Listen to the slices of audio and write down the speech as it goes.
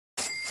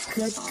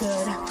Good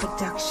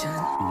production.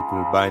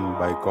 People bind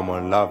by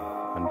common love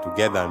and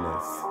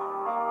togetherness.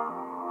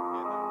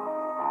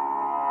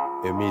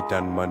 They meet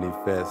and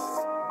manifest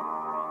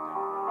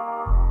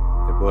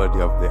the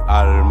body of the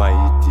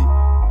Almighty.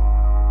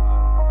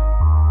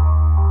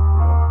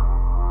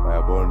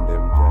 Fire burn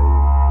them dry.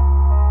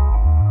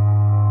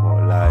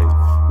 More life.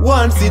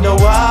 Once in a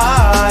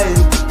while,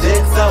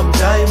 take some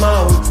time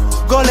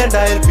out. Go lend a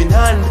helping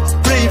hand,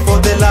 pray for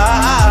the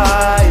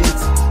light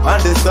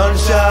and the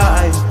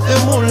sunshine, the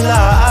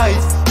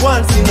moonlight.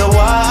 Once in a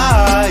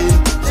while,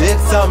 take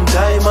some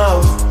time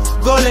out.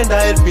 Go lend a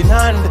helping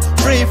hand,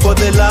 pray for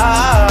the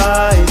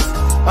light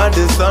and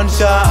the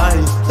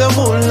sunshine, the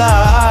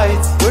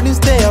moonlight. When you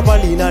stay up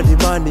early in the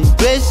morning,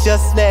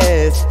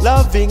 graciousness,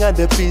 loving and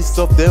the peace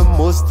of the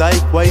Most High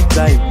quiet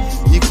time.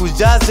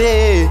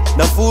 Ikujaze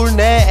na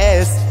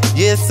fullness.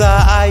 Yes,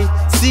 I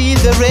see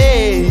the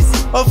rays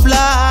of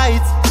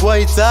light,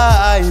 quiet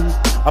time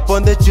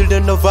upon the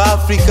children of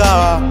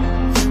Africa,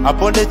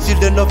 upon the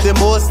children of the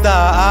Most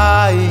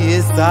High.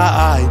 Yes,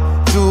 I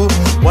do.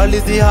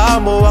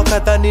 Walizihamo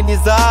wakadhani ni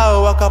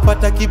zao,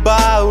 wakapata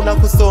kibao na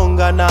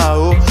kusonga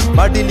nao.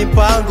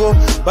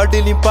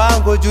 Badili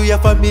mpango juu ya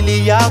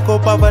familia yako,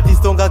 poverty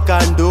songa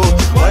kando.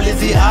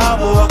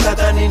 Walizihamo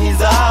wakadhani ni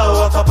zao,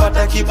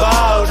 wakapata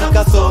kibao na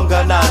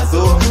kasonga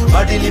nazo.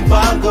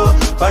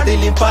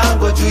 Badili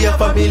mpango juu ya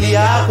familia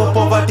yako,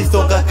 poverty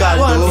songa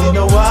kando. Once in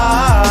a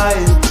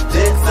while,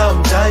 take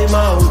some time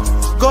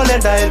out. Go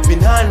lend a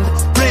helping hand,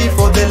 pray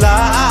for the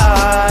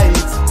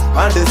light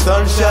and the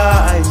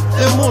sunshine,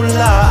 the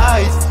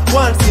moonlight.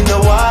 Once in a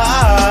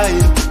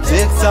while,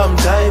 take some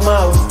time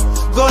out.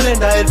 Go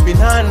lend a helping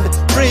hand,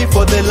 pray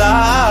for the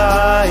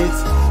light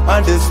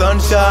and the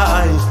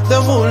sunshine, the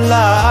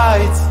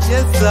moonlight.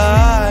 Yes,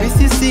 I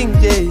Missy Sing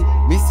Day,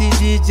 Missy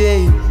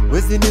DJ,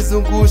 wezi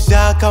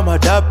nizungusha kama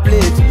dub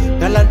plate.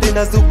 Talante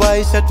na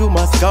zubaisha tu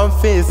must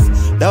confess.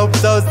 Doubt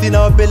zao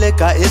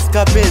zinawapeleka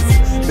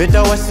escapades.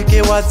 Better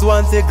washike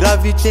waziwanze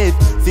gravitate.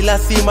 Sila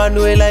si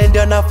Manuela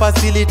ende na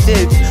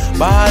facilitate.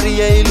 Bahari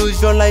ya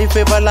illusion, life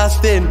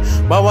everlasting.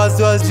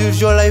 Mawazo as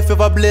usual, life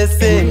ever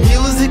blessing.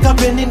 Music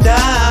happening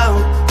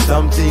down,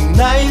 something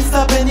nice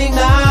happening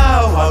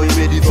now. How we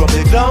made it from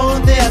the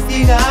ground, they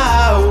asking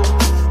how.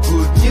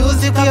 Good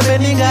music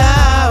happening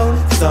down,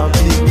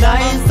 something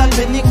nice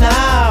happening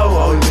now.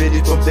 How we made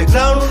it from the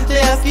ground, they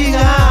asking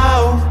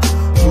how.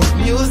 Good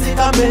music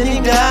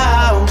happening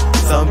down,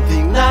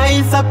 something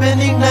nice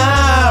happening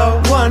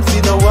now. Once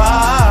in a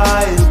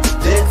while,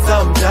 take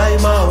some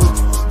time out.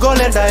 Go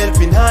lend a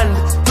helping hand,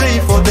 pray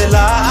for the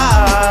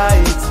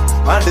light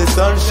and the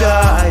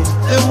sunshine,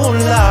 the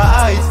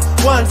moonlight.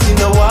 Once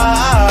in a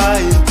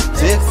while,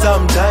 take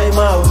some time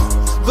out.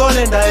 Go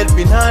lend a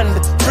helping hand,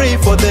 pray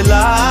for the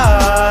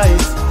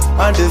light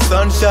and the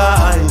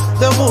sunshine,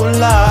 the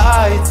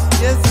moonlight.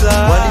 Yes,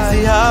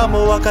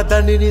 walizihamo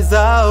wakadhani ni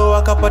zao,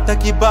 wakapata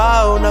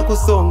kibao na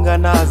kusonga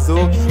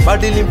nazo.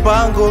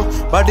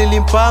 Badili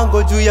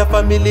mpango juu ya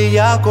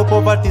familia yako,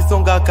 poverty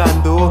songa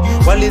kando.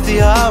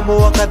 Walizihamo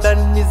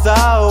wakadhani ni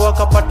zao,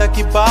 wakapata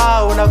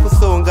kibao na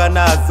kusonga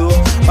nazo.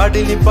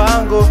 Badili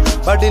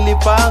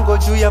mpango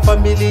juu ya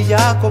familia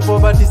yako,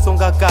 poverty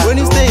songa kando. When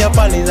you stay up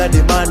early in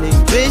the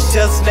morning,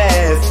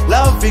 graciousness,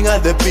 loving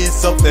and the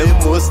peace of the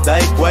Most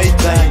High quiet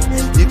time.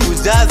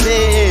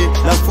 Ikujaze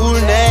na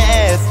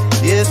fullness.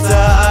 Yes,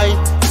 I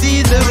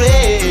see the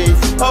rays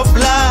of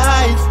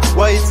light,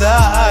 white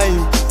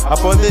time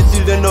upon the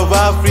children of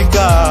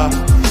Africa,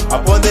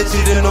 upon the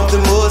children of the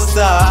Most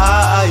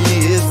High.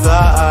 Yes,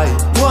 I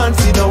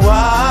once in a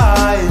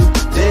while,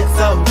 take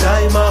some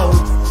time out.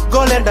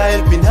 Go lend a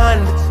helping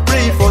hand,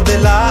 pray for the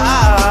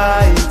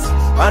light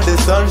and the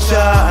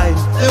sunshine,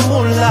 the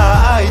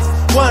moonlight.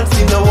 Once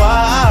in a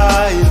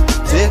while,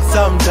 take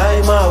some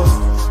time out.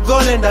 Go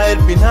lend a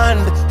helping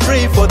hand,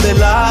 pray for the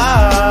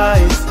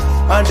light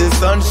and the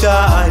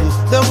sunshine,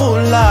 the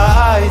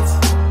moonlight.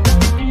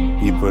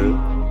 People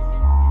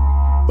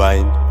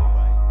bind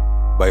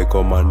by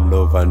common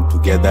love and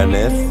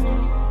togetherness.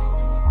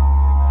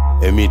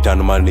 They meet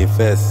and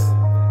manifest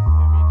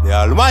the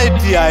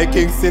Almighty I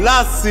King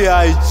Selassie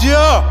I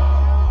Jah.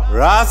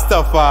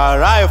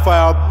 Rastafari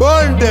fire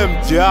burn them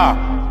Jah.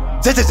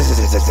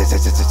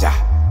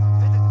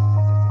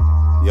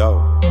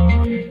 Yo.